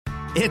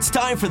It's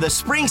time for the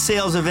spring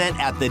sales event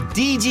at the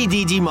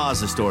DGDG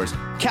Mazda stores.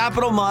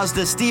 Capital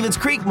Mazda, Stevens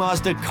Creek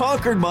Mazda,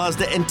 Concord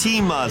Mazda, and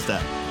Team Mazda.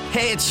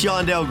 Hey, it's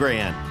Shondell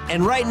Grand.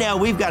 And right now,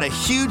 we've got a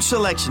huge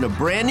selection of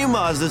brand new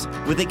Mazdas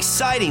with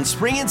exciting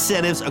spring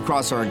incentives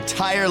across our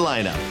entire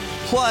lineup.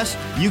 Plus,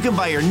 you can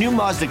buy your new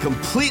Mazda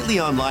completely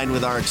online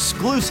with our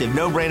exclusive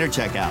no-brainer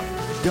checkout.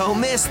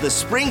 Don't miss the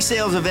spring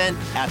sales event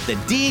at the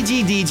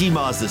DGDG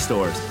Mazda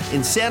stores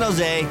in San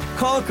Jose,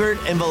 Concord,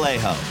 and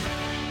Vallejo.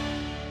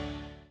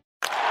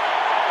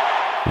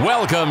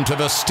 Welcome to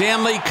the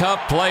Stanley Cup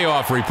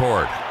Playoff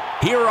Report.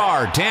 Here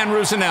are Dan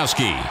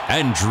Rusanowsky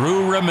and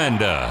Drew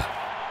Remenda.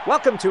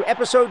 Welcome to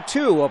episode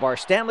 2 of our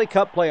Stanley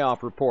Cup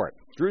Playoff Report.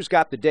 Drew's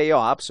got the day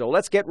off, so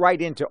let's get right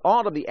into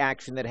all of the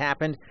action that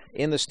happened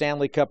in the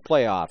Stanley Cup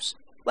playoffs.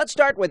 Let's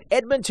start with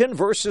Edmonton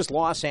versus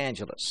Los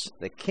Angeles.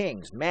 The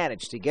Kings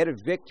managed to get a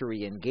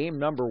victory in game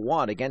number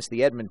 1 against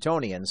the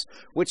Edmontonians,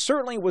 which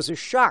certainly was a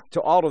shock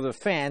to all of the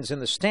fans in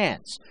the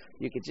stands.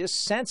 You could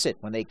just sense it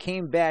when they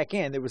came back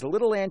in. There was a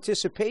little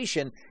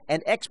anticipation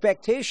and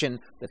expectation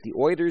that the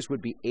Oilers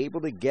would be able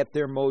to get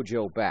their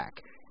mojo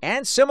back.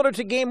 And similar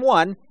to Game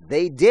 1,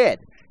 they did.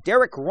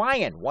 Derek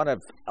Ryan, one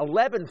of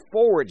 11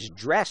 forwards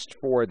dressed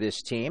for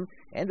this team,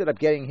 ended up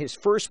getting his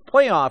first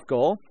playoff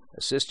goal,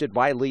 assisted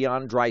by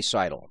Leon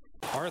Draisaitl.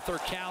 Arthur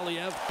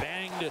Kaliev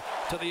banged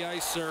to the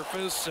ice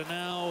surface, and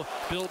now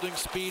building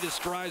speed is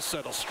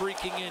Draisaitl,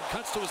 streaking in,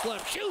 cuts to his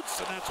left, shoots,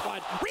 and that's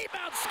one.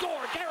 Rebound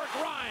score, Derek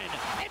Ryan.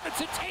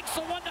 Edmonton takes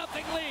a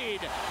 1-0 lead,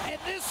 and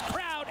this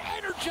crowd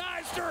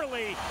energized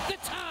early. The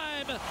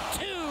time,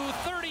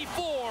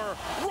 2:34.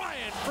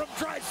 Ryan from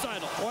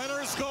Draisaitl.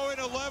 Oilers going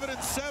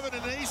 11-7,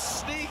 and they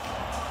sneak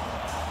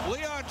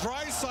Leon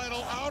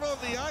Draisaitl out of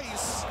the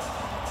ice.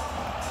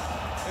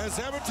 As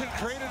Edmonton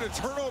created a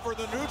turnover in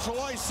the neutral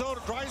ice zone,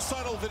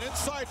 Draisaitl with an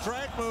inside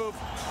drag move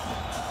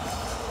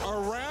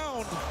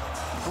around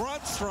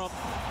Grundstrom,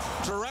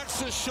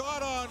 directs his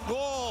shot on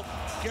goal,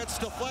 gets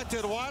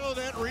deflected wide of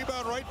the net,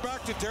 rebound right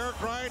back to Derek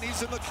Ryan.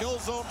 He's in the kill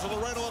zone to the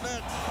right of the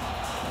net,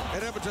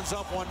 and Edmonton's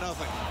up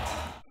 1-0.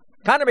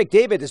 Connor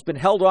McDavid has been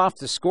held off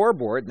the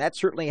scoreboard, and that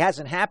certainly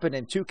hasn't happened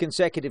in 2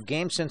 consecutive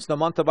games since the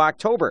month of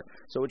October.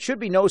 So it should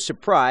be no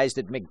surprise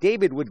that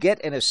McDavid would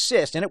get an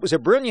assist, and it was a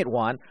brilliant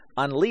one,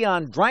 on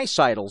Leon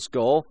Draisaitl's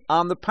goal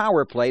on the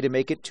power play to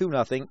make it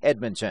 2-0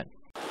 Edmonton.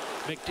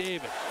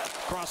 McDavid,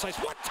 cross ice,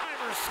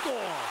 one-timer score.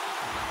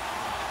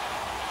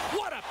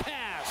 What a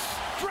pass.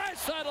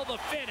 Draisaitl the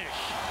finish.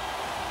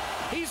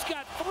 He's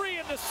got 3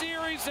 in the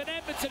series, and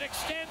Edmonton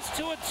extends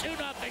to a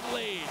 2-0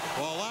 lead.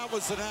 Well, that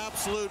was an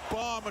absolute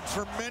bomb, a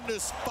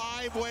tremendous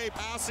 5-way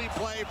passing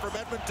play from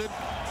Edmonton.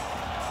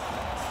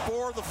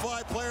 4 of the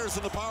 5 players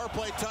in the power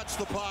play touch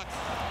the puck.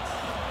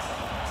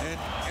 And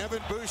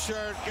Evan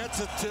Bouchard gets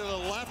it to the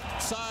left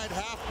side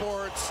half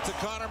boards to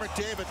Connor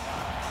McDavid.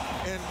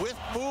 And with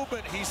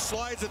movement, he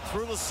slides it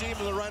through the seam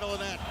to the right of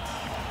the net.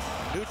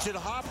 Nugent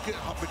Hopkins,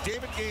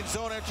 McDavid gains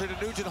zone entry to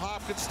Nugent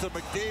Hopkins to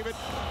McDavid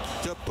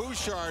to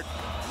Bouchard,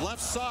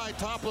 left side,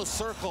 top of the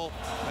circle,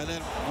 and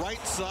then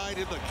right side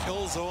in the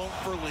kill zone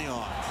for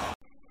Leon.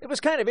 It was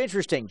kind of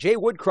interesting. Jay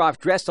Woodcroft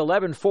dressed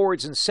 11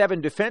 forwards and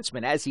 7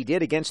 defensemen, as he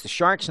did against the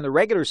Sharks in the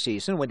regular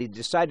season when he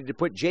decided to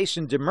put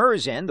Jason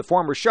Demers in, the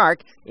former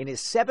Shark, in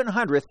his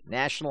 700th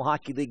National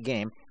Hockey League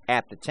game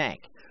at the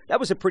Tank.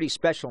 That was a pretty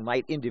special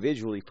night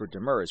individually for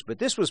Demers, but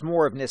this was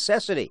more of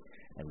necessity.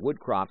 And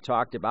Woodcroft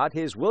talked about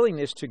his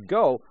willingness to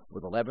go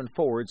with 11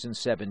 forwards and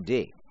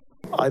 7D.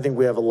 I think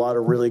we have a lot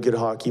of really good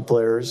hockey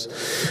players.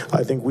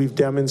 I think we've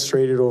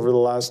demonstrated over the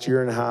last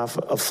year and a half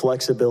a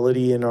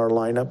flexibility in our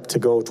lineup to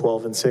go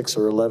 12-6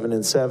 or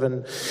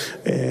 11-7.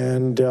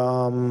 And,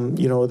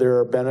 there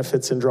are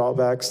benefits and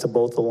drawbacks to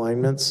both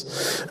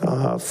alignments.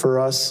 For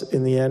us,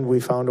 in the end, we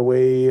found a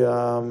way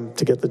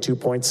to get the 2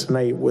 points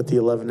tonight with the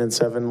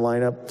 11-7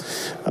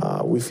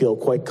 lineup. We feel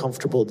quite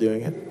comfortable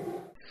doing it.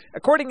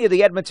 According to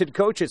the Edmonton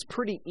coach, it's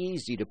pretty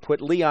easy to put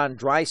Leon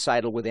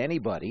Draisaitl with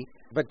anybody.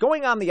 But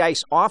going on the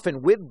ice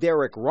often with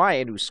Derek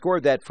Ryan, who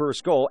scored that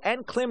first goal,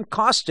 and Klim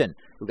Kostin,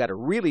 who got a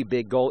really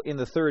big goal in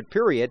the third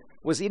period,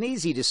 was an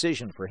easy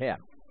decision for him.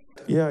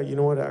 Yeah, you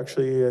know what,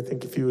 actually, I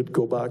think if you would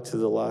go back to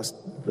the last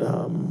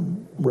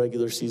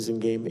regular season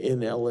game in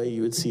LA,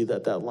 you would see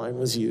that line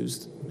was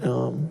used.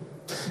 And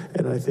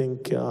I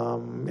think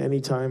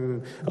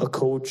anytime a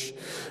coach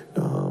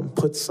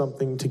puts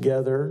something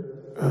together,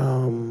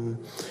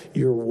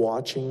 you're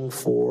watching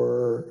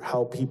for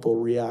how people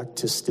react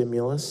to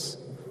stimulus,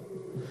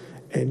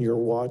 and you're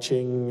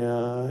watching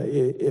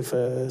if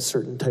a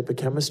certain type of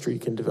chemistry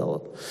can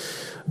develop.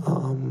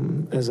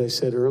 As I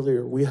said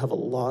earlier, we have a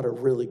lot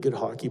of really good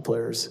hockey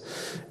players,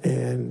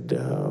 and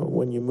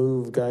when you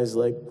move guys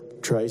like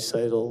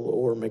Draisaitl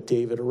or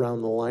McDavid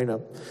around the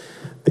lineup,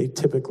 they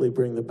typically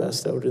bring the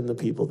best out in the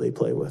people they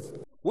play with.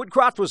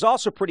 Woodcroft was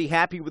also pretty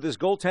happy with his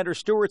goaltender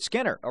Stuart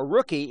Skinner, a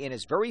rookie in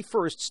his very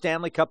first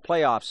Stanley Cup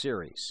playoff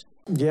series.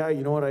 Yeah,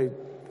 you know what, I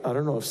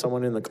don't know if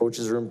someone in the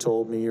coach's room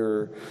told me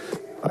or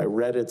I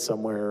read it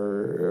somewhere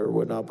or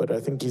whatnot, but I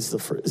think he's the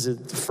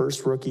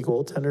first rookie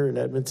goaltender in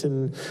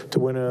Edmonton to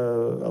win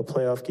a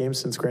playoff game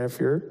since Grant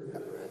Fuhr.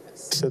 He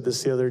said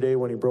this the other day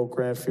when he broke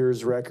Grant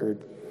Fuhr's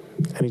record.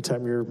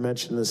 Anytime you're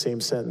mentioned in the same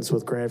sentence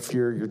with Grant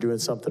Fuhr, you're doing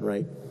something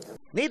right.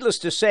 Needless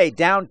to say,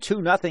 down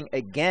 2-0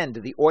 again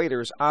to the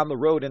Oilers on the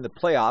road in the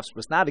playoffs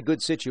was not a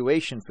good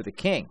situation for the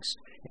Kings.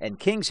 And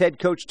Kings head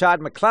coach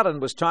Todd McLellan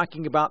was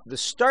talking about the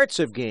starts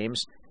of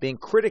games being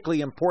critically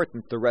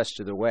important the rest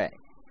of the way.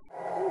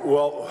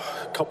 Well,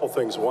 a couple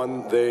things.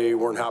 One, they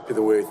weren't happy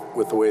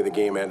with the way the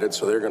game ended,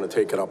 so they're going to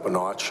take it up a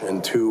notch.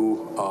 And two,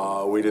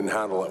 we didn't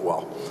handle it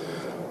well.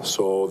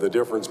 So the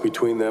difference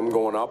between them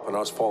going up and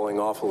us falling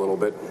off a little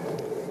bit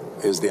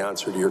is the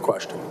answer to your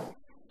question.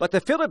 But the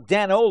Philip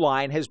Danault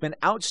line has been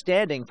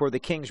outstanding for the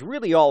Kings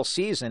really all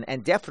season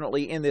and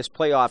definitely in this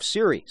playoff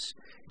series.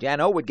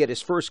 Danault would get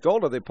his first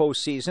goal of the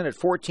postseason at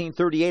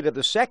 14:38 of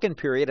the second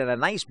period and a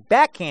nice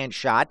backhand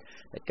shot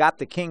that got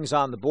the Kings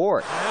on the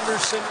board.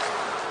 Anderson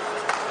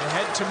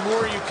ahead to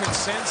Moore. You can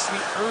sense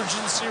the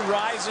urgency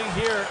rising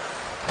here.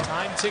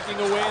 Time ticking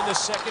away in the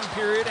second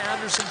period.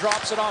 Anderson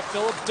drops it off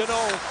Philip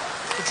Danault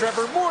to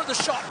Trevor Moore. The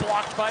shot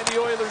blocked by the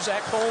Oilers.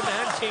 Ekholm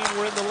and Kane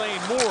were in the lane.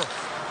 Moore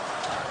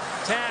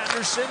to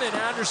Anderson, and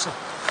Anderson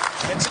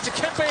gets it to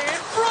Kempe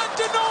in front.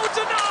 Danault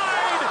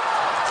denied.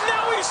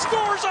 Now he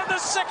scores on the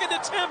second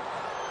attempt,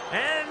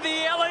 and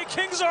the LA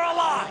Kings are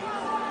alive.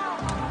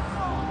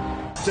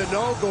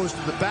 Danault goes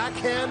to the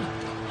backhand,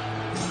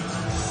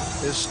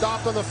 is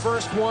stopped on the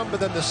first one, but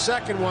then the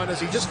second one as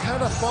he just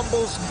kind of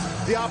fumbles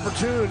the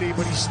opportunity,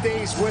 but he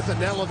stays with it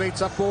and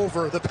elevates up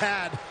over the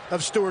pad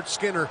of Stuart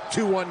Skinner.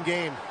 2-1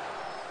 game.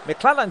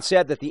 McLellan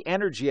said that the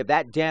energy of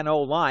that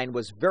Danault line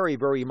was very,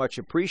 very much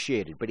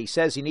appreciated, but he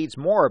says he needs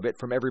more of it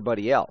from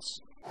everybody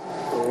else.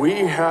 We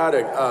had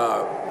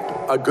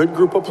a good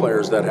group of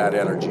players that had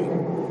energy.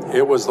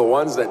 It was the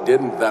ones that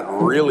didn't that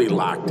really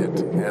lacked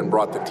it and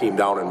brought the team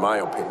down, in my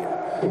opinion.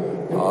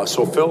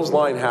 So Phil's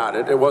line had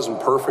it. It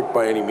wasn't perfect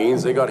by any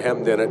means. They got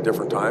hemmed in at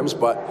different times,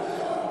 but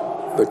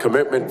the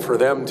commitment for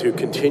them to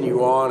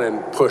continue on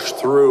and push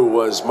through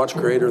was much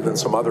greater than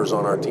some others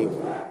on our team.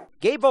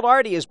 Gabe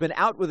Vilardi has been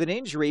out with an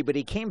injury, but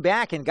he came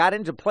back and got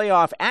into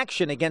playoff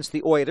action against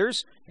the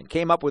Oilers and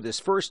came up with his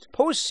first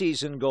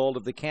postseason goal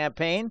of the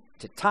campaign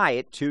to tie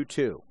it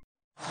 2-2.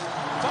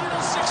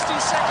 Final 60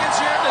 seconds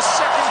here in the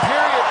second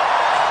period.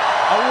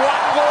 A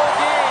one-goal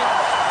game.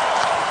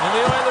 And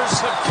the Oilers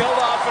have killed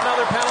off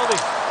another penalty.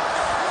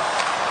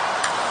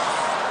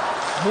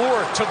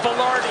 Moore to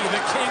Vilardi.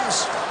 The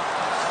Kings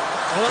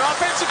with an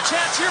offensive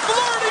chance here.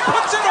 Vilardi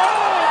puts it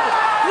home.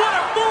 What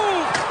a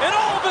move. And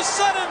all of a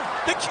sudden,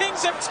 the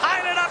Kings have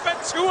tied it up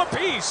at 2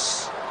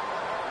 apiece.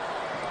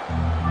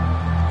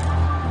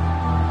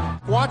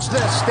 Watch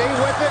this. Stay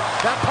with it.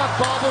 That puck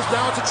bobbles.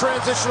 Now it's a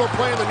transitional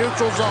play in the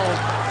neutral zone.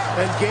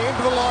 And Gabe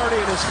Vilardi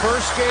in his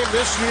first game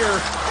this year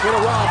in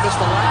a row, missed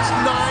the last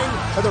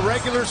 9 of the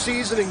regular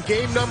season in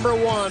game number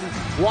 1.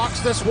 Walks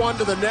this one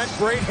to the net.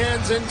 Great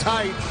hands in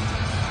tight.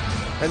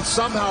 And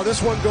somehow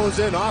this one goes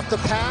in off the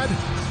pad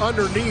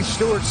underneath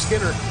Stuart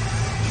Skinner.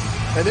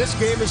 And this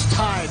game is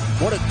tied.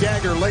 What a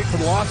dagger late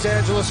from Los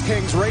Angeles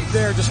Kings right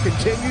there. Just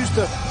continues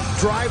to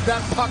drive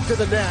that puck to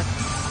the net.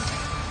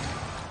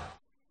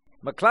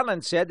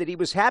 McLellan said that he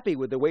was happy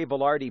with the way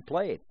Vilardi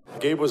played.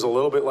 Gabe was a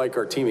little bit like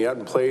our team. He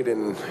hadn't played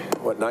in,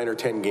 9 or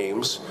 10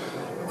 games.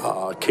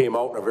 Came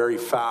out in a very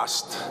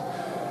fast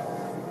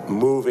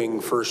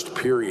moving first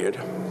period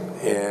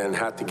and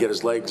had to get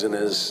his legs and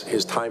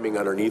his timing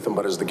underneath him.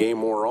 But as the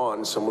game wore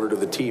on, similar to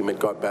the team, it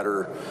got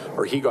better,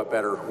 or he got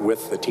better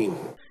with the team.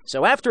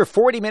 So after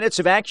 40 minutes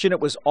of action, it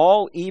was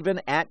all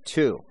even at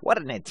 2.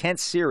 What an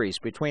intense series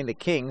between the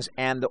Kings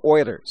and the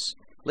Oilers.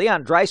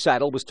 Leon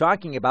Draisaitl was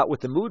talking about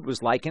what the mood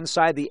was like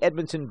inside the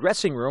Edmonton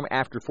dressing room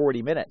after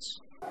 40 minutes.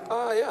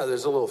 Yeah,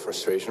 there's a little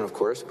frustration, of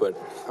course, but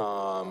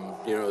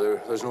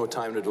there's no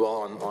time to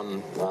dwell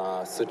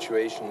on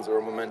situations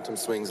or momentum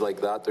swings like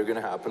that. They're going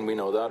to happen. We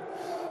know that.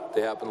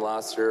 They happened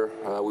last year.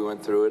 We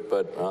went through it,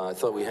 but I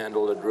thought we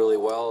handled it really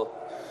well.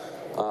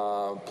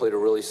 Played a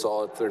really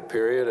solid third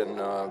period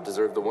and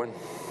deserved the win.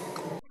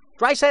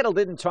 Draisaitl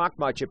didn't talk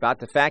much about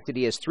the fact that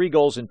he has 3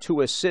 goals and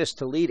 2 assists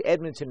to lead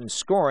Edmonton in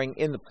scoring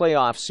in the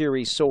playoff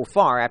series so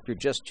far after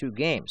just 2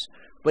 games.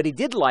 But he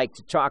did like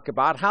to talk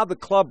about how the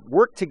club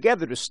worked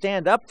together to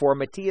stand up for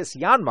Matthias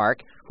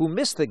Janmark, who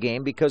missed the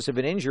game because of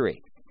an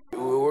injury.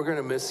 We're going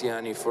to miss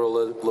Yanni for a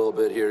little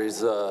bit here.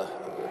 He's a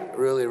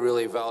really,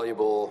 really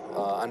valuable,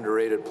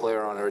 underrated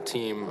player on our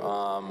team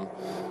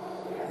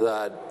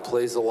that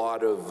plays a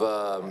lot of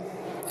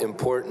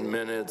important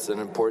minutes and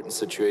important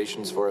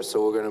situations for us,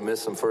 so we're going to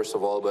miss him first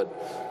of all, but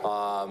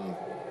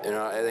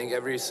I think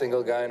every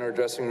single guy in our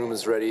dressing room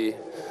is ready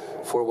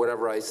for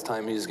whatever ice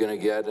time he's going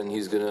to get, and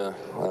he's going to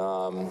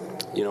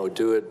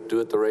do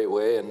it the right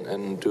way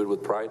and do it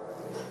with pride.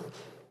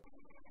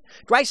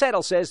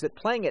 Draisaitl says that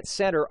playing at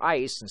center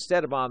ice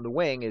instead of on the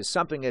wing is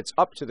something that's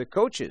up to the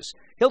coaches.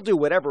 He'll do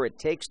whatever it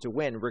takes to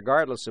win,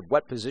 regardless of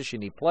what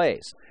position he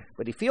plays.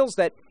 But he feels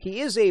that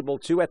he is able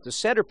to, at the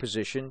center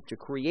position, to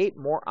create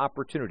more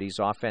opportunities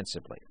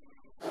offensively.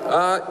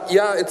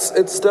 Yeah,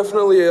 it's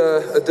definitely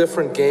a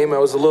different game. I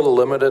was a little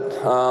limited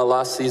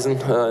last season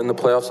in the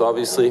playoffs,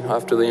 obviously,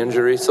 after the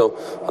injury. So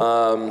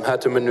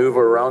had to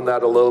maneuver around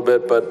that a little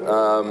bit. But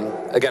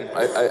again,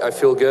 I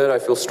feel good. I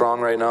feel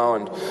strong right now.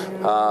 And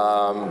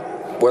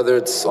whether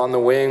it's on the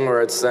wing or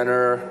at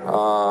center,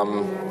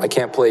 I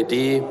can't play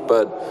D,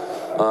 but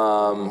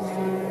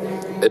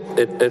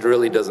it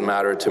really doesn't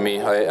matter to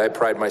me. I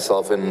pride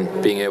myself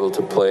in being able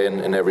to play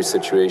in every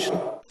situation.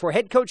 For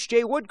head coach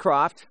Jay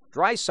Woodcroft,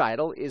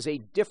 Draisaitl is a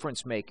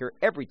difference maker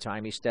every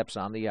time he steps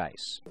on the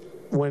ice.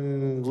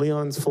 When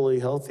Leon's fully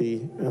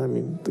healthy, I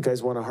mean, the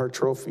guy's won a Hart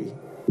Trophy.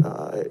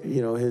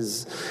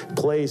 His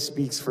play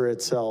speaks for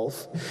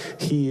itself.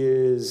 He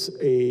is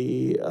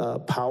a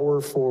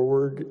power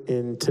forward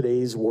in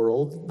today's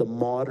world, the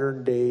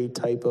modern day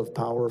type of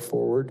power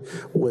forward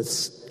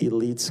with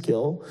elite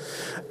skill.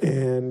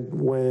 And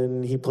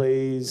when he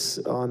plays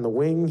on the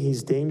wing,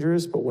 he's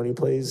dangerous, but when he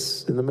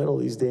plays in the middle,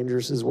 he's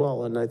dangerous as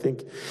well. And I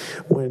think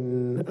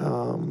when,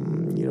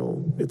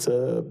 it's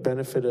a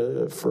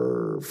benefit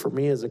for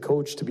me as a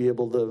coach to be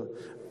able to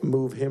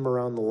move him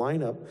around the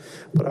lineup.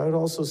 But I would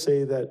also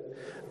say that,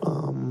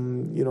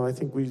 I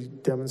think we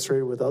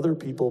demonstrated with other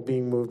people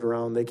being moved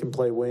around. They can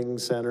play wing,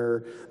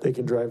 center, they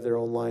can drive their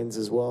own lines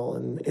as well.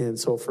 And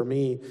so for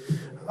me,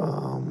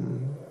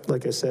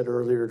 like I said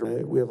earlier,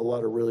 we have a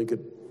lot of really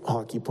good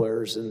hockey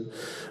players, and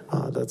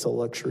that's a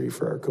luxury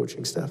for our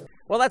coaching staff.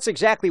 Well, that's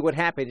exactly what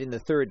happened in the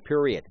third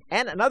period.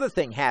 And another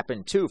thing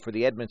happened, too, for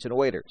the Edmonton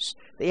Oilers.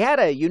 They had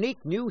a unique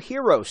new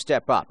hero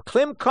step up,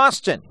 Klim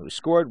Kostin, who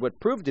scored what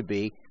proved to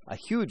be a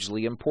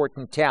hugely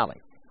important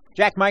tally.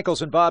 Jack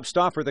Michaels and Bob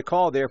Stauffer the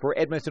call there for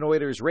Edmonton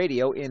Oilers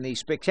radio in the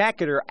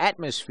spectacular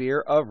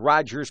atmosphere of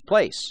Rogers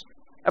Place.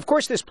 Of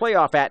course, this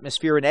playoff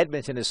atmosphere in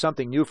Edmonton is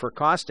something new for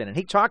Kostin, and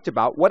he talked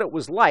about what it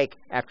was like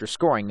after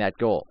scoring that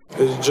goal.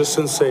 It's just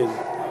insane.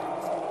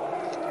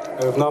 I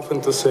have nothing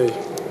to say.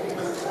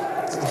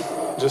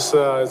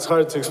 It's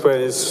hard to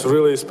explain. It's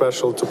really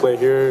special to play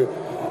here,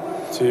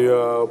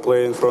 to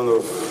play in front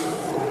of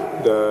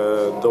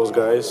those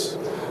guys,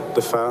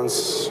 the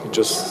fans,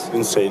 just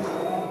insane.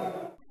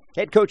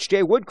 Head coach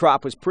Jay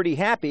Woodcroft was pretty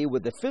happy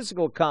with the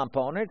physical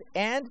component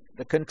and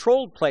the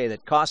controlled play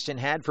that Kostin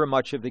had for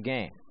much of the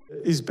game.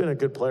 He's been a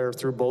good player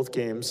through both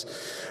games.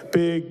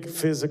 Big,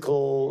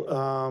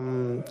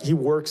 physical. He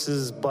works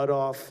his butt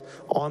off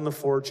on the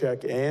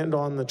forecheck and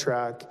on the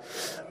track.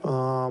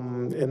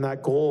 And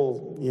that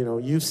goal,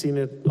 you've seen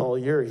it all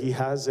year. He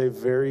has a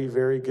very,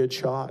 very good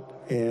shot,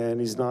 and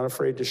he's not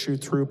afraid to shoot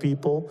through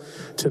people.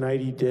 Tonight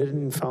he did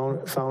and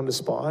found a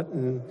spot,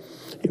 and,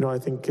 I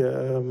think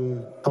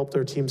helped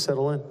their team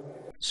settle in.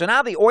 So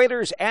now the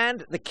Oilers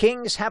and the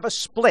Kings have a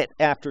split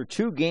after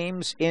 2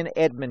 games in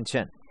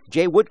Edmonton.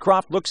 Jay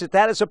Woodcroft looks at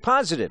that as a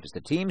positive as the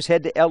teams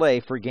head to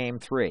L.A. for Game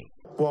 3.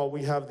 Well,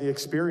 we have the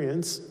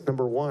experience,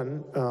 number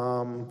one.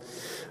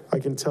 I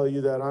can tell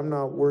you that I'm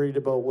not worried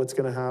about what's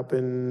going to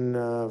happen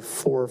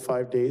 4 or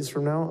 5 days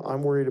from now.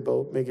 I'm worried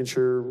about making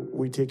sure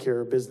we take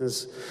care of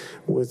business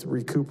with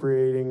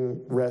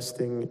recuperating,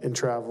 resting, and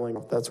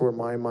traveling. That's where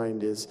my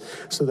mind is,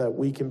 so that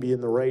we can be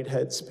in the right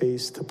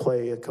headspace to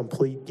play a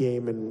complete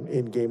game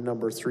in game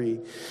number 3.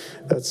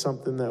 That's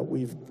something that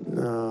we've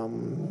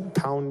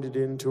pounded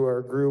into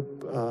our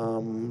group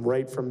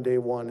right from day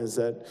one, is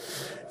that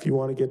if you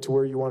want to get to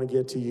where you want to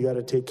get to, you got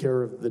to take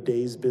care of the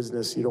day's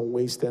business. You don't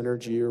waste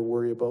energy or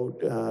worry about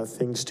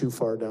things too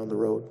far down the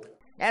road.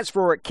 As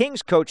for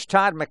Kings coach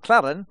Todd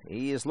McLellan,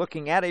 he is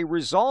looking at a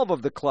resolve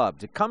of the club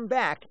to come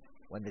back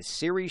when the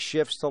series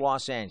shifts to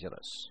Los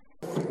Angeles.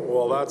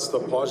 Well, that's the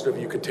positive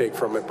you could take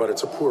from it, but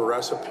it's a poor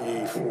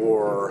recipe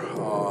for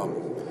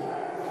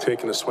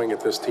taking a swing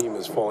at this team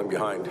is falling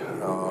behind.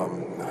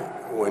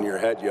 When you're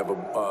ahead, you have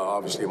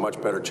obviously a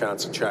much better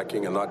chance of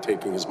checking and not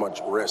taking as much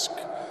risk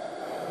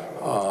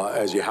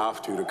as you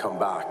have to come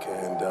back.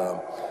 And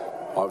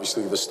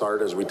obviously the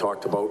start, as we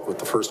talked about with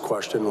the first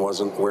question,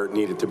 wasn't where it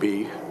needed to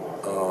be.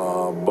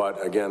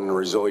 But again, the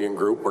resilient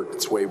group worked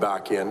its way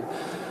back in.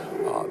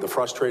 The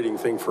frustrating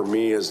thing for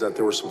me is that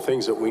there were some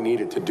things that we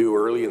needed to do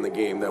early in the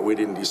game that we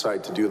didn't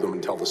decide to do them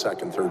until the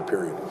second, third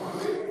period.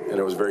 And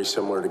it was very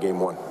similar to Game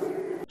 1.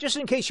 Just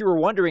in case you were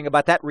wondering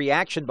about that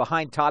reaction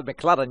behind Todd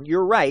McLellan,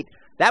 you're right.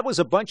 That was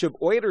a bunch of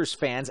Oilers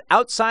fans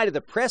outside of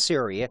the press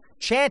area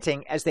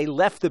chanting as they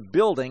left the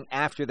building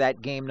after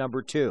that game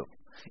number 2.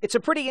 It's a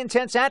pretty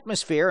intense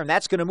atmosphere, and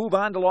that's going to move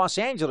on to Los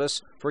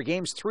Angeles for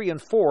games 3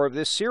 and 4 of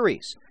this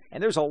series.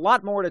 And there's a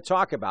lot more to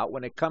talk about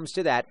when it comes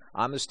to that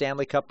on the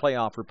Stanley Cup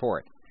Playoff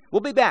Report.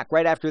 We'll be back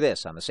right after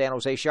this on the San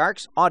Jose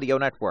Sharks Audio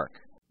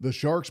Network. The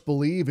Sharks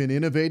believe in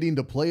innovating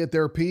to play at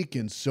their peak,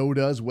 and so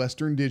does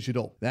Western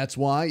Digital. That's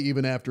why,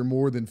 even after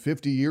more than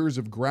 50 years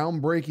of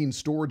groundbreaking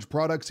storage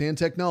products and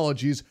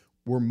technologies,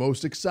 we're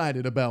most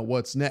excited about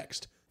what's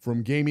next.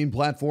 From gaming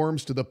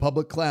platforms to the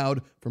public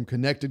cloud, from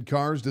connected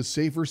cars to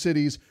safer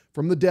cities,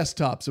 from the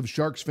desktops of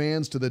Sharks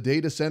fans to the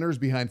data centers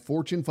behind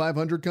Fortune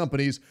 500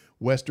 companies,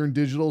 Western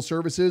Digital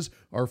services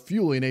are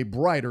fueling a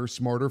brighter,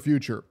 smarter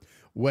future.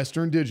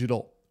 Western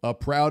Digital, a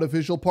proud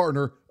official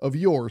partner of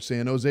your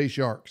San Jose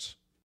Sharks.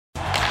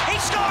 He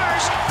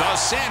scores! The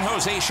San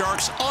Jose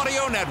Sharks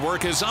audio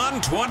network is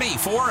on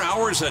 24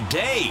 hours a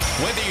day.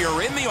 Whether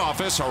you're in the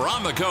office or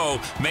on the go,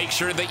 make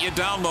sure that you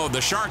download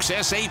the Sharks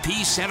SAP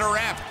Center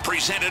app,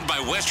 presented by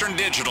Western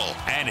Digital,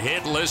 and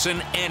hit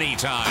listen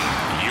anytime.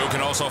 You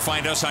can also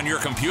find us on your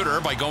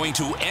computer by going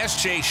to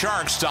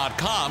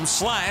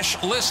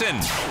sjsharks.com/listen.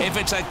 If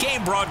it's a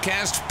game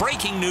broadcast,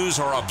 breaking news,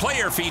 or a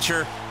player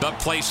feature, the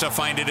place to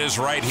find it is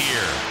right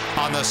here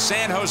on the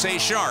San Jose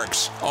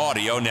Sharks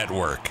audio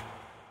network.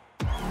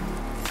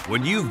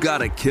 When you've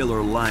got a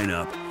killer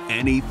lineup,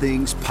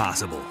 anything's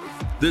possible.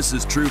 This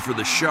is true for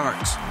the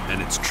Sharks,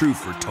 and it's true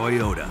for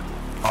Toyota.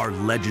 Our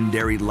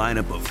legendary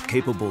lineup of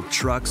capable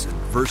trucks and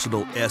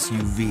versatile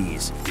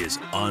SUVs is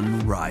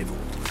unrivaled.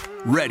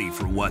 Ready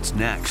for what's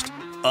next,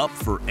 up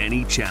for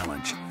any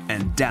challenge,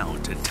 and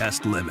down to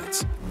test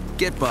limits.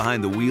 Get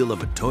behind the wheel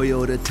of a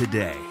Toyota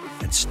today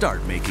and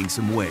start making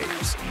some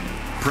waves.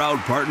 Proud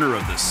partner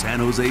of the San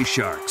Jose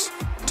Sharks.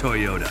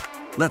 Toyota,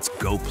 let's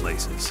go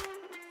places.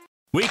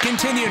 We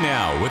continue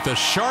now with the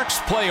Sharks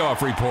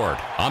Playoff Report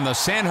on the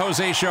San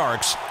Jose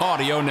Sharks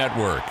Audio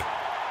Network.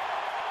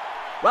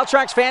 Well,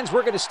 Sharks fans,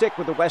 we're going to stick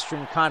with the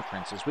Western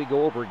Conference as we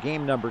go over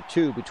game number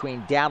 2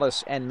 between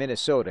Dallas and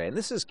Minnesota. And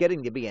this is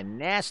getting to be a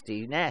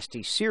nasty,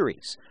 nasty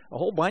series. A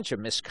whole bunch of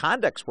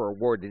misconducts were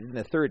awarded in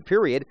the third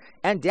period,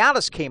 and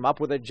Dallas came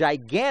up with a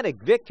gigantic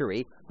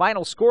victory.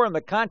 Final score in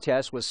the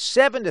contest was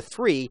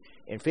 7-3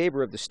 in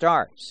favor of the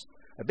Stars.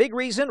 A big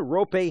reason,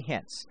 Roope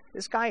Hintz.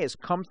 This guy has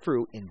come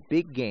through in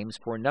big games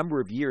for a number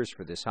of years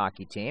for this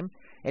hockey team,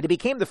 and he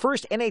became the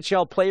first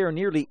NHL player in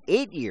nearly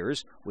 8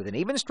 years with an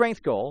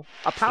even-strength goal,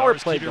 a power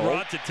play goal,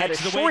 and a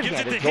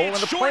shorthanded goal in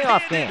a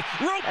playoff game.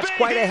 That's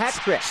quite a hat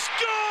trick.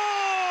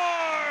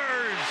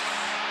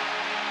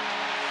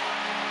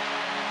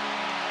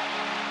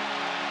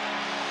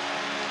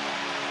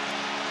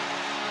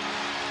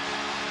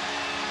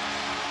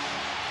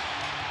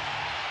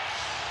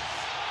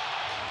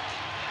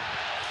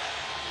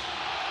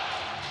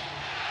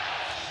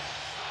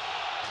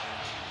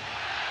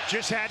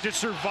 Just had to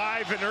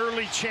survive an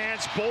early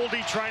chance.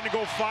 Boldy trying to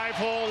go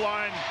 5-hole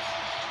on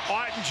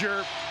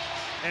Ottinger.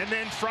 And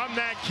then from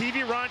that,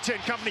 Kiviranta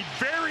and company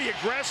very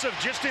aggressive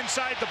just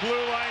inside the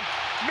blue line.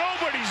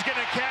 Nobody's going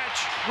to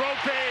catch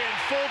Roope in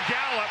full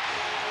gallop.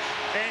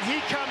 And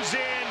he comes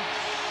in,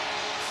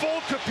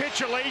 full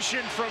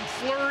capitulation from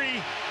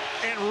Fleury,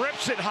 and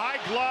rips it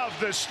high glove.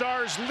 The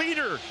Stars'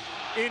 leader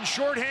in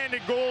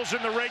shorthanded goals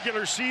in the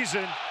regular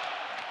season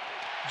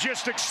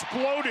just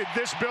exploded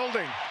this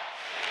building.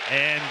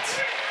 And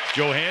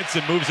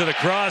Johansson moves it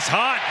across,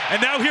 hot,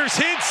 and now here's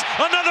Hintz,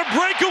 another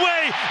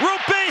breakaway,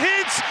 Roope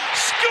Hintz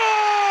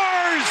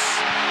scores!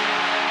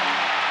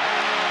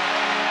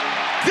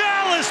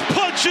 Dallas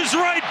punches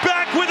right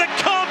back with a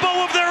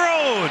combo of their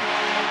own.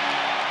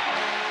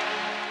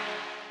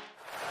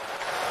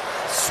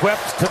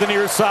 Swept to the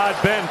near side,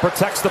 Ben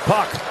protects the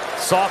puck,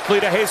 softly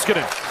to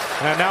Heiskanen,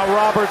 and now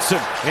Robertson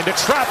into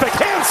traffic,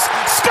 Hintz,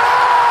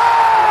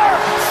 score!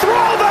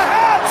 Throw the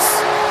hats!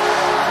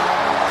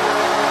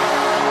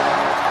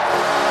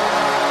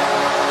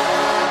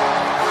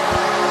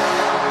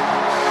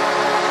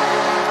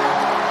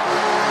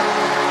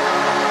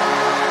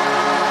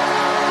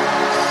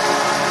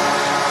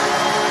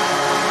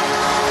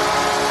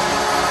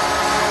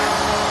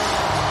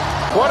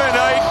 What a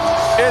night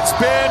it's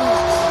been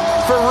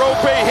for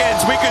Roope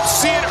Hintz. We could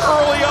see it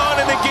early on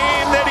in the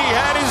game that he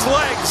had his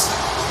legs.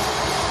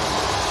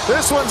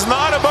 This one's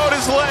not about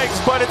his legs,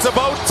 but it's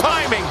about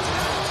timing.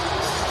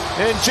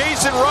 And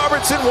Jason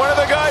Robertson, one of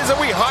the guys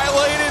that we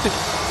highlighted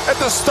at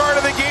the start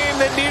of the game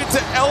that needed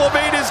to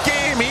elevate his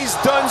game, he's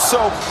done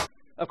so.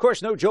 Of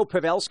course, no Joe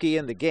Pavelski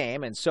in the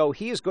game, and so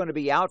he is going to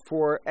be out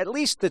for at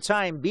least the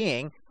time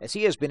being, as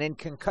he has been in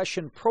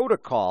concussion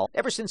protocol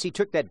ever since he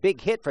took that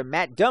big hit from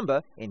Matt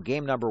Dumba in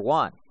game number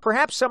 1.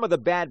 Perhaps some of the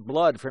bad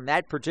blood from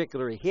that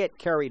particular hit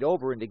carried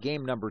over into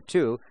game number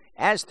 2,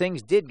 as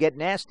things did get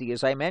nasty,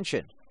 as I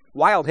mentioned.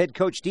 Wild head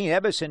coach Dean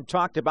Evason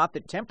talked about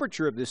the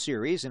temperature of the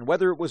series and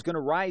whether it was going to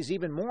rise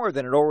even more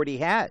than it already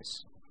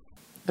has.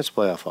 It's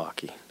playoff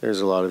hockey. There's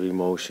a lot of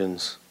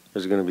emotions.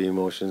 There's going to be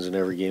emotions in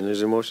every game.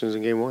 There's emotions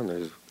in game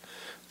 1.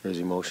 There's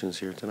emotions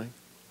here tonight.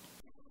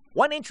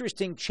 One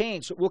interesting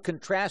change that will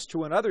contrast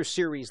to another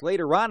series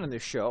later on in the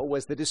show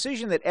was the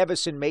decision that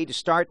Evason made to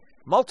start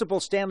multiple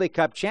Stanley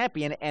Cup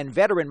champion and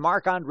veteran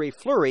Marc-Andre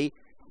Fleury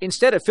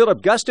instead of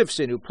Philip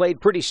Gustafsson, who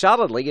played pretty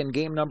solidly in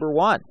game number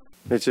 1.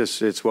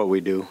 It's what we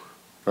do,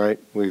 right?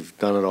 We've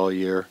done it all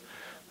year.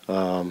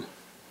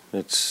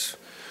 It's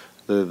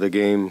the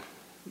game.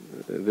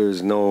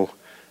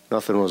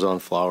 Nothing was on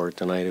Flower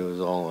tonight. It was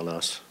all on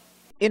us.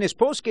 In his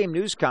post-game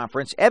news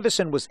conference,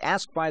 Evason was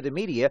asked by the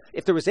media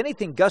if there was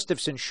anything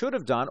Gustafsson should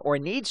have done or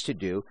needs to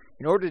do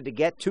in order to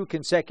get 2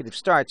 consecutive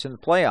starts in the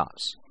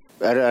playoffs.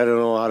 I don't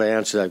know how to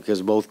answer that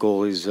because both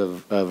goalies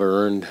have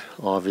earned,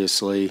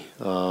 obviously,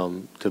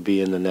 to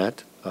be in the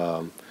net.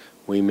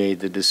 We made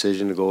the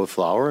decision to go with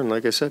Flower, and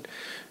like I said,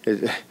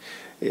 they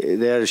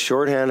had a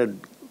shorthanded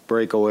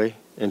breakaway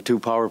and 2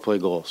 power play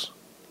goals.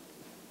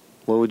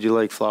 What would you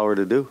like Flower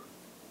to do,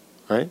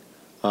 right?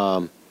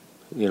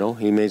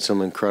 He made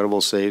some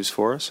incredible saves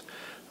for us.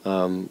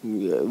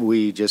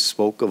 We just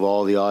spoke of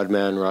all the odd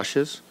man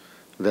rushes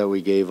that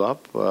we gave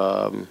up.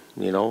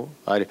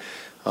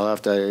 I'll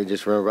have to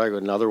just remember back.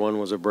 Another one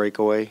was a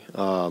breakaway.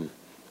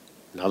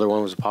 Another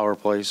one was a power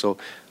play. So,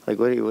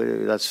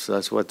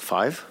 that's what,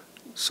 5?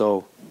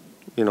 So,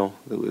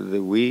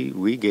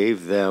 we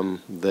gave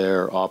them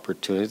their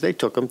opportunities. They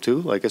took them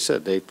too. Like I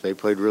said, they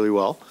played really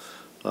well.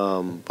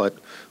 But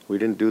we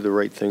didn't do the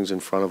right things in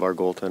front of our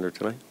goaltender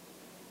tonight.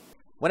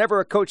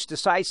 Whenever a coach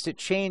decides to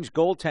change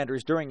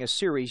goaltenders during a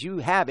series, you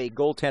have a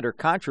goaltender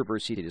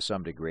controversy to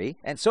some degree.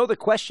 And so the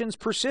questions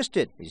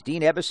persisted. Is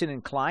Dean Evason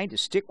inclined to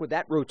stick with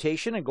that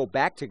rotation and go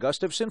back to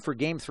Gustafsson for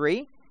Game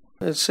 3?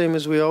 It's the same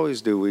as we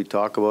always do. We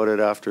talk about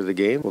it after the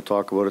game. We'll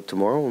talk about it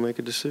tomorrow. We'll make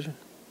a decision.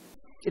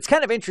 It's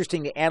kind of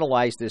interesting to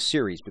analyze this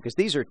series because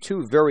these are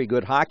 2 very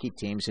good hockey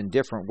teams in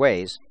different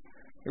ways.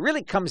 It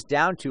really comes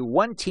down to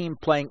one team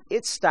playing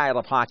its style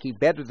of hockey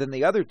better than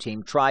the other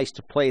team tries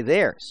to play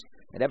theirs.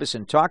 And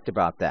Evason talked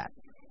about that.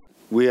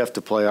 We have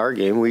to play our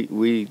game.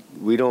 We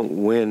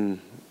don't win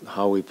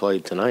how we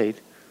played tonight.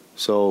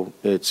 So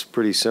it's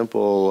pretty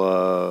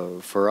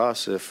simple for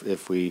us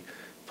if we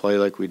play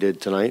like we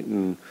did tonight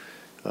and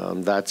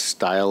that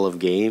style of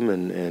game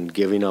and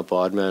giving up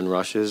odd man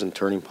rushes and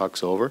turning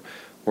pucks over,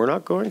 we're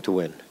not going to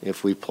win.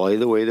 If we play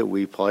the way that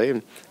we play,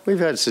 and we've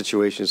had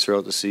situations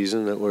throughout the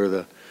season that were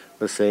the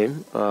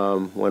same.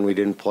 When we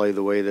didn't play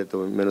the way that the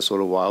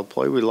Minnesota Wild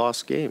play, we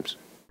lost games.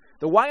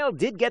 The Wild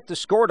did get the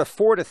score to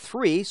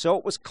 4-3, so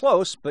it was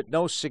close, but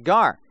no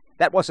cigar.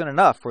 That wasn't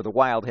enough for the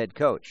Wild head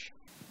coach.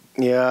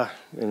 Yeah,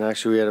 and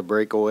actually we had a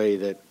breakaway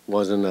that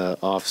wasn't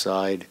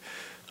offside,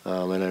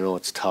 and I know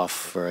it's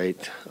tough, right?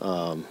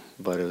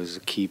 But it was a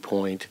key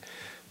point.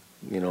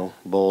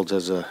 Bolds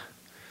has a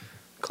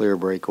clear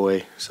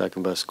breakaway,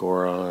 second best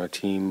scorer on our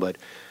team, but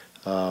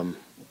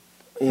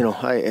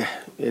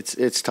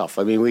it's tough.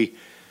 I mean, like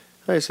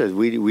I said,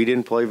 we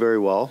didn't play very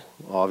well,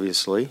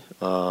 obviously.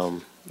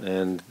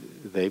 And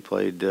they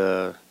played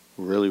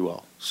really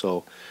well.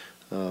 So,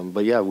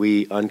 but yeah,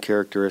 we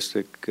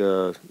uncharacteristic,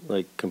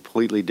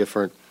 completely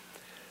different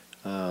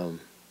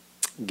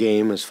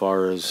game as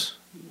far as,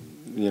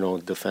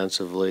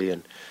 defensively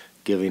and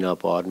giving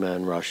up odd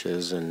man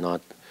rushes and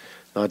not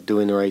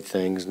doing the right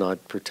things,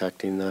 not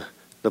protecting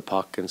the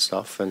puck and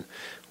stuff. And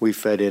we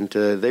fed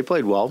into, they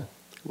played well,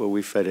 but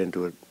we fed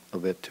into it a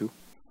bit too.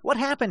 What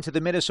happened to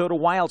the Minnesota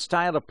Wild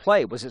style of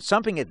play? Was it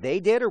something that they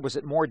did or was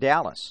it more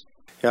Dallas?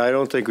 Yeah, I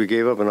don't think we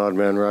gave up an odd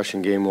man rush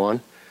in Game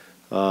 1.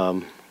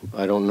 I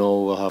don't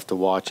know. We'll have to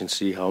watch and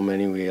see how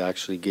many we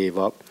actually gave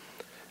up.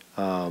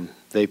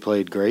 They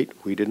played great.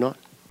 We did not.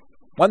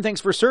 One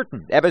thing's for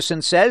certain.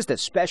 Evason says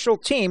that special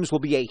teams will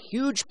be a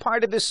huge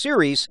part of this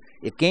series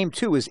if Game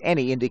 2 is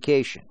any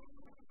indication.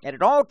 And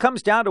it all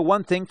comes down to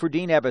one thing for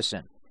Dean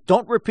Evason.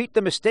 Don't repeat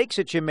the mistakes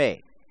that you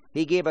made.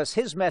 He gave us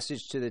his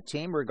message to the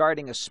team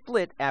regarding a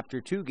split after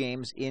 2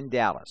 games in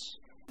Dallas.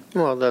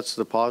 Well, that's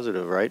the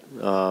positive, right?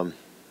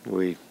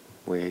 We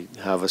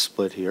have a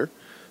split here,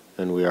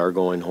 and we are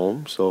going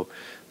home, so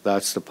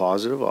that's the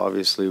positive.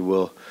 Obviously,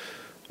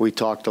 we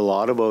talked a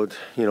lot about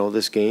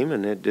this game,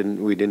 and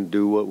we didn't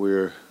do what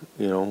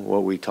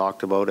what we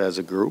talked about as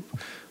a group.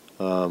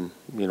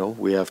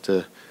 We have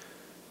to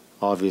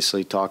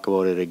obviously talk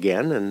about it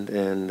again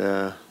and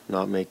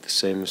not make the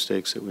same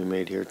mistakes that we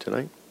made here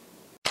tonight.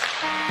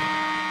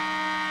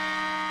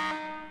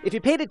 If you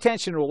paid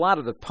attention to a lot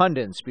of the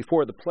pundits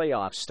before the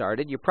playoffs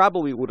started, you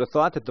probably would have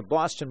thought that the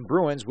Boston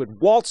Bruins would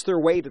waltz their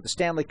way to the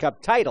Stanley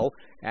Cup title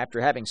after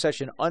having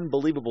such an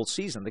unbelievable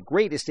season, the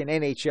greatest in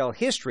NHL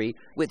history,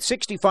 with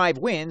 65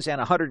 wins and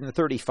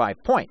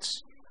 135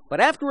 points. But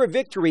after a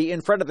victory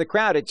in front of the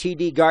crowd at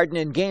TD Garden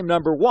in Game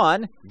number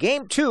 1,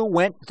 Game 2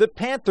 went the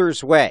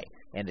Panthers' way.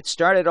 And it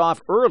started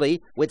off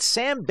early with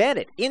Sam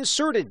Bennett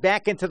inserted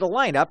back into the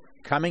lineup,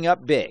 coming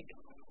up big.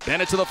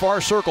 Bennett to the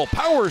far circle,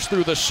 powers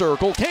through the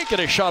circle, can't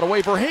get a shot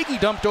away for Hagee,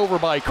 dumped over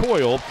by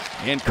Coyle,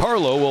 and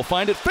Carlo will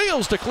find it,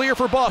 fails to clear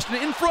for Boston.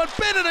 In front,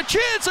 Bennett, a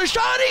chance, a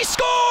shot, he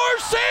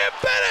scores! Sam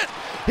Bennett!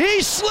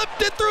 He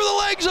slipped it through the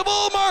legs of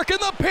Ullmark, and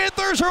the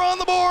Panthers are on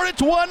the board.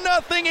 It's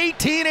 1-0,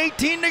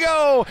 18 to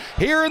go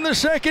here in the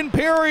second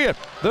period.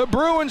 The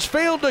Bruins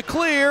failed to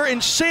clear,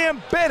 and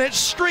Sam Bennett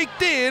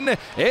streaked in,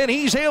 and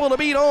he's able to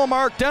beat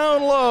Ullmark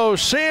down low.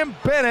 Sam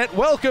Bennett,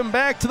 welcome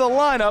back to the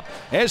lineup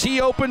as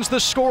he opens the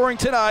scoring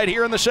tonight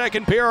here in the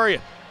second period.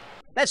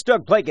 That's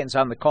Doug Plagans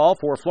on the call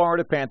for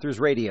Florida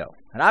Panthers Radio.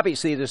 And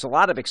obviously there's a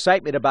lot of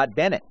excitement about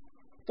Bennett.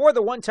 For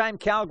the one-time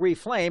Calgary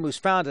Flame who's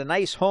found a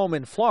nice home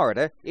in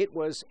Florida, it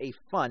was a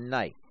fun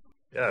night.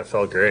 Yeah, it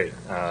felt great.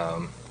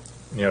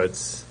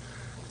 It's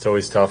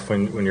always tough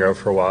when you're out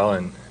for a while,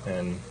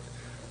 and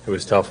it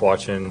was tough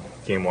watching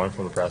Game 1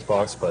 from the press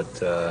box, but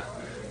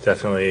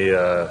definitely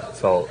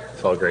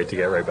felt great to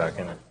get right back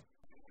in it.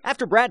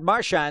 After Brad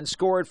Marchand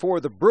scored for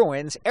the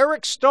Bruins,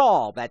 Eric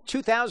Staal, that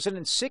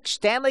 2006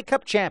 Stanley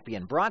Cup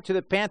champion brought to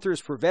the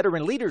Panthers for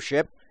veteran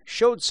leadership,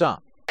 showed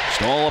some.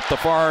 Staal up the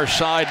far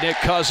side. Nick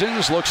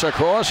Cousins looks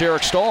across.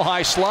 Eric Staal,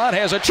 high slot,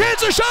 has a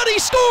chance. A shot. He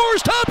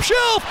scores. Top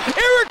shelf.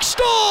 Eric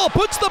Staal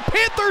puts the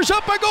Panthers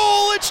up a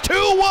goal. It's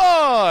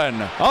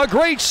 2-1. A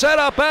great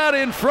setup out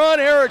in front.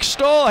 Eric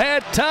Staal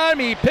had time.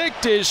 He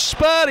picked his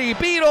spot. He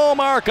beat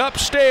Ullmark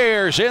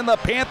upstairs. And the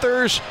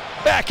Panthers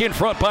back in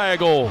front by a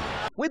goal.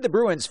 With the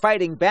Bruins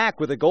fighting back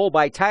with a goal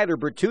by Tyler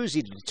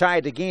Bertuzzi to tie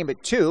the game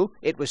at 2,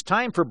 it was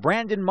time for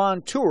Brandon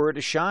Montour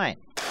to shine.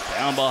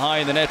 Down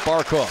behind the net,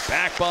 Barkov.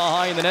 Back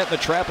behind the net, the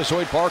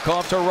trapezoid.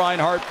 Barkov to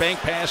Reinhart. Bank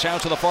pass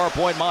out to the far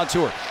point.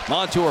 Montour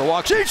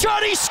walks in.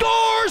 Shot. He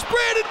scores.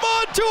 Brandon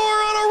Montour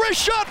on a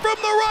wrist shot from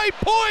the right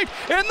point.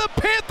 And the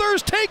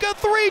Panthers take a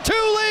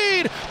 3-2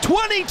 lead.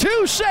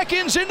 22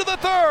 seconds into the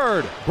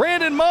third.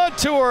 Brandon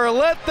Montour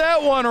let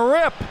that one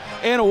rip.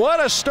 And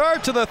what a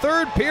start to the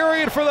third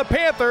period for the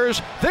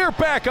Panthers. They're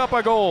back up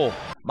a goal.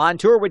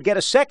 Montour would get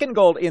a second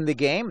goal in the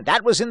game.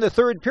 That was in the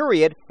third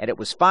period, and it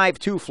was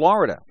 5-2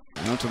 Florida.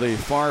 Out to the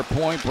far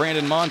point,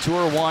 Brandon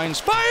Montour winds,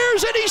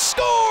 fires, and he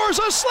scores!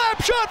 A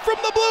slap shot from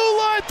the blue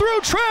line through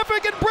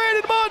traffic, and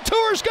Brandon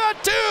Montour's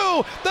got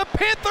 2! The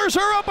Panthers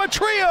are up a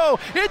trio!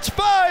 It's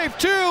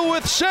 5-2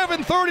 with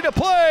 7:30 to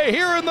play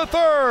here in the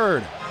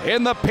third.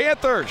 And the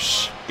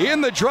Panthers in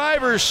the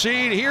driver's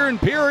seat here in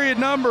period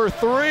number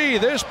 3.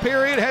 This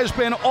period has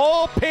been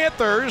all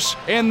Panthers,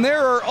 and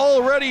there are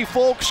already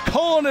folks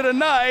calling it a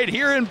night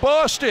here in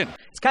Boston.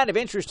 It's kind of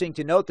interesting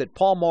to note that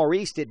Paul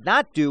Maurice did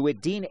not do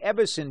what Dean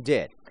Evason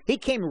did. He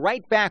came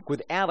right back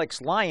with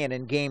Alex Lyon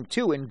in Game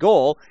 2 in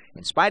goal,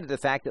 in spite of the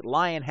fact that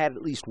Lyon had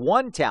at least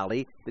one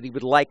tally that he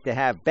would like to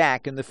have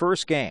back in the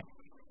first game.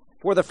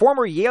 For the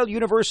former Yale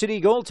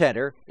University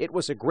goaltender, it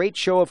was a great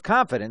show of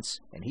confidence,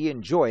 and he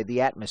enjoyed the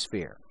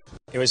atmosphere.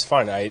 It was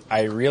fun.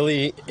 I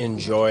really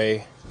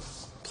enjoy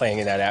playing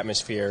in that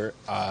atmosphere.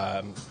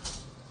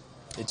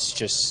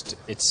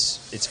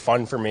 It's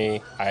fun for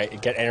me. I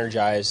get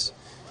energized,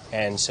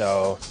 and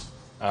so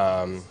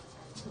it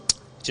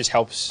just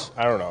helps.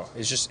 I don't know.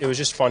 It was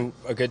just fun,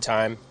 a good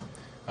time.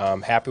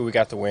 Happy we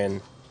got the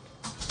win.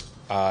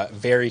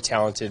 Very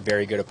talented,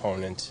 very good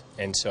opponent,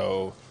 and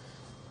so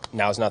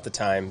now's not the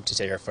time to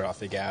take our foot off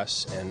the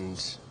gas,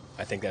 and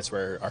I think that's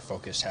where our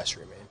focus has to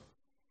remain.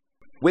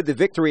 With the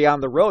victory on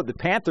the road, the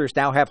Panthers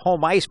now have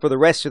home ice for the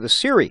rest of the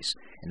series,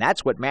 and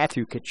that's what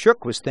Matthew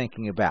Tkachuk was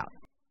thinking about.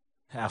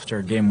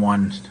 After Game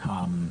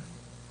 1,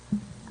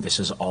 this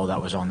is all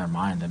that was on their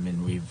mind. I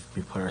mean,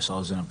 we've put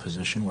ourselves in a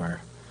position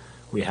where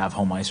we have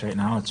home ice right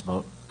now. It's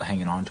about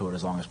hanging on to it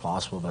as long as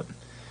possible, but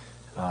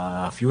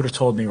if you would have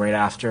told me right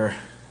after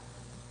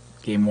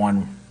Game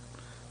 1,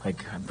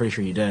 like, I'm pretty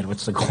sure you did,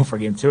 what's the goal for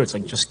Game 2? It's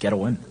like, just get a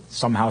win.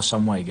 Somehow,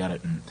 some way, get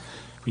it. And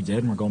we did,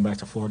 and we're going back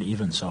to Florida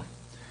even. So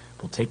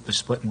we'll take the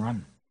split and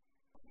run.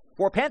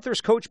 For Panthers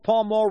coach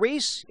Paul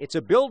Maurice, it's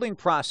a building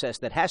process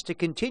that has to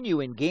continue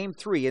in Game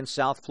 3 in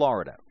South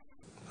Florida.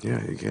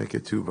 Yeah, you can't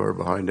get too far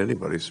behind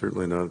anybody,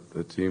 certainly not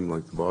a team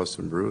like the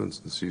Boston Bruins,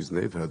 the season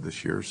they've had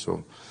this year.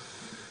 So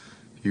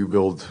you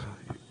build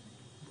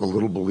a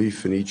little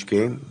belief in each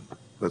game.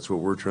 That's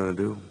what we're trying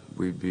to do.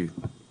 We'd be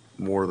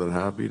more than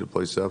happy to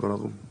play 7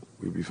 of them.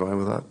 We'd be fine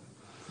with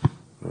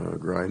that.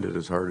 Grind it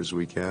as hard as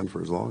we can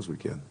for as long as we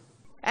can.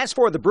 As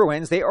for the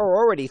Bruins, they are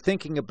already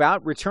thinking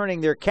about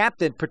returning their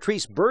captain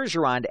Patrice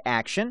Bergeron to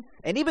action.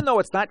 And even though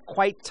it's not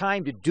quite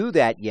time to do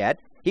that yet,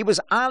 he was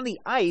on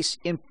the ice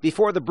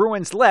before the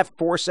Bruins left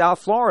for South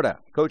Florida.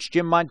 Coach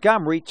Jim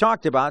Montgomery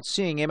talked about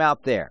seeing him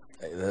out there.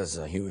 That's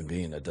a human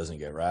being that doesn't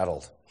get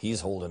rattled.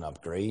 He's holding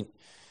up great.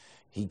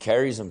 He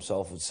carries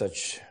himself with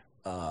such...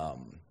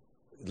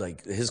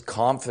 his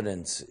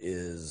confidence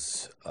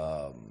is,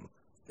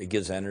 it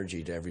gives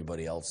energy to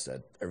everybody else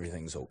that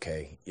everything's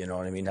okay. You know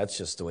what I mean? That's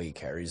just the way he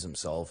carries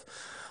himself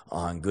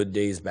on good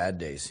days, bad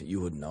days.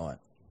 You wouldn't know it.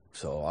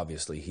 So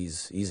obviously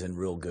he's in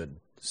real good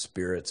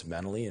spirits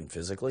mentally and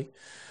physically.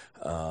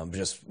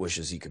 Just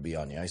wishes he could be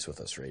on the ice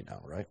with us right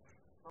now, right?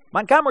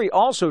 Montgomery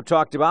also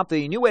talked about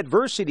the new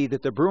adversity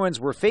that the Bruins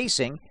were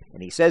facing,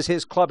 and he says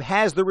his club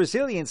has the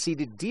resiliency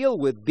to deal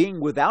with being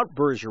without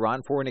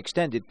Bergeron for an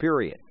extended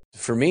period.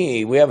 For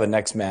me, we have a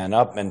next man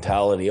up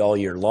mentality all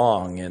year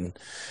long, and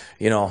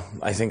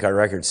I think our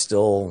record's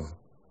still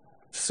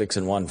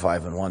 6-1,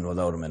 5-1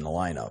 without him in the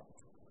lineup.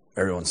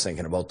 Everyone's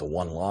thinking about the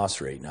one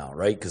loss right now,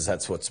 right? Because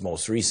that's what's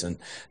most recent.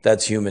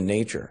 That's human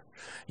nature,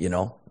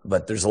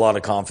 But there's a lot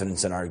of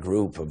confidence in our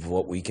group of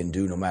what we can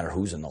do no matter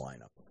who's in the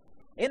lineup.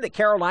 In the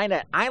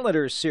Carolina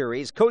Islanders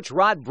series, Coach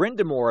Rod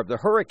Brindamore of the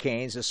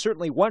Hurricanes is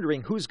certainly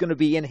wondering who's going to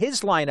be in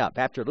his lineup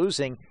after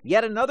losing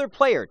yet another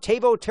player,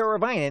 Teuvo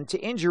Teravainen, to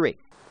injury.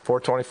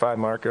 4:25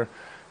 marker,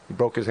 he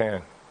broke his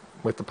hand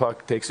with the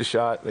puck, takes a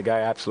shot. The guy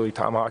absolutely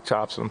tomahawk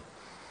chops him.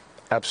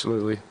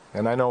 Absolutely.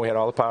 And I know we had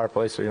all the power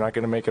plays, so you're not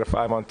going to make it a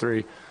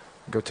 5-on-3.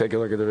 Go take a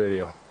look at the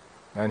video.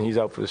 And he's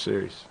out for the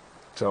series.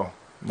 So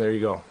there you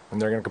go.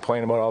 And they're going to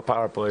complain about all the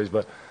power plays,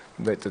 but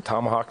the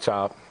tomahawk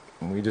chop,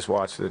 we just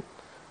watched it.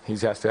 He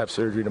has to have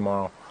surgery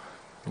tomorrow.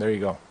 There you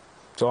go.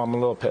 So I'm a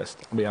little pissed,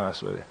 I'll be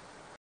honest with you.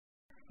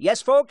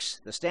 Yes,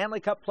 folks, the Stanley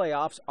Cup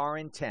playoffs are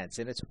intense,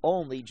 and it's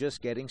only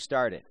just getting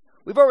started.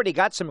 We've already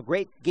got some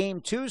great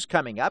Game 2s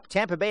coming up.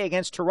 Tampa Bay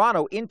against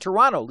Toronto in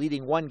Toronto,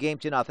 leading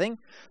 1-0.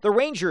 The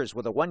Rangers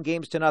with a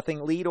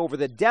 1-0 lead over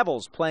the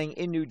Devils playing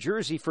in New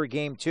Jersey for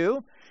Game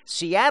 2.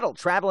 Seattle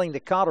traveling to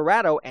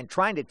Colorado and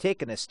trying to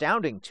take an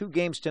astounding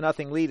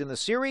 2-0 lead in the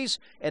series.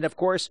 And, of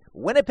course,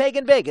 Winnipeg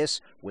and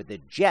Vegas with the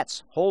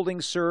Jets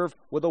holding serve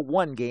with a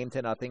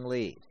 1-0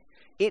 lead.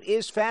 It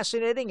is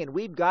fascinating, and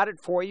we've got it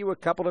for you a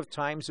couple of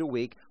times a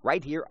week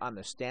right here on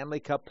the Stanley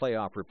Cup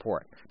Playoff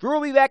Report. Drew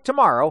will be back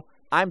tomorrow.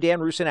 I'm Dan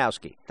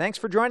Rusanowsky. Thanks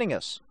for joining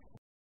us.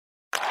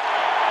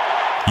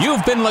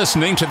 You've been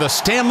listening to the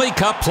Stanley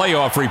Cup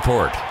Playoff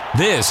Report.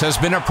 This has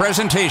been a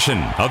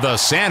presentation of the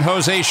San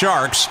Jose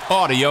Sharks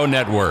Audio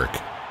Network.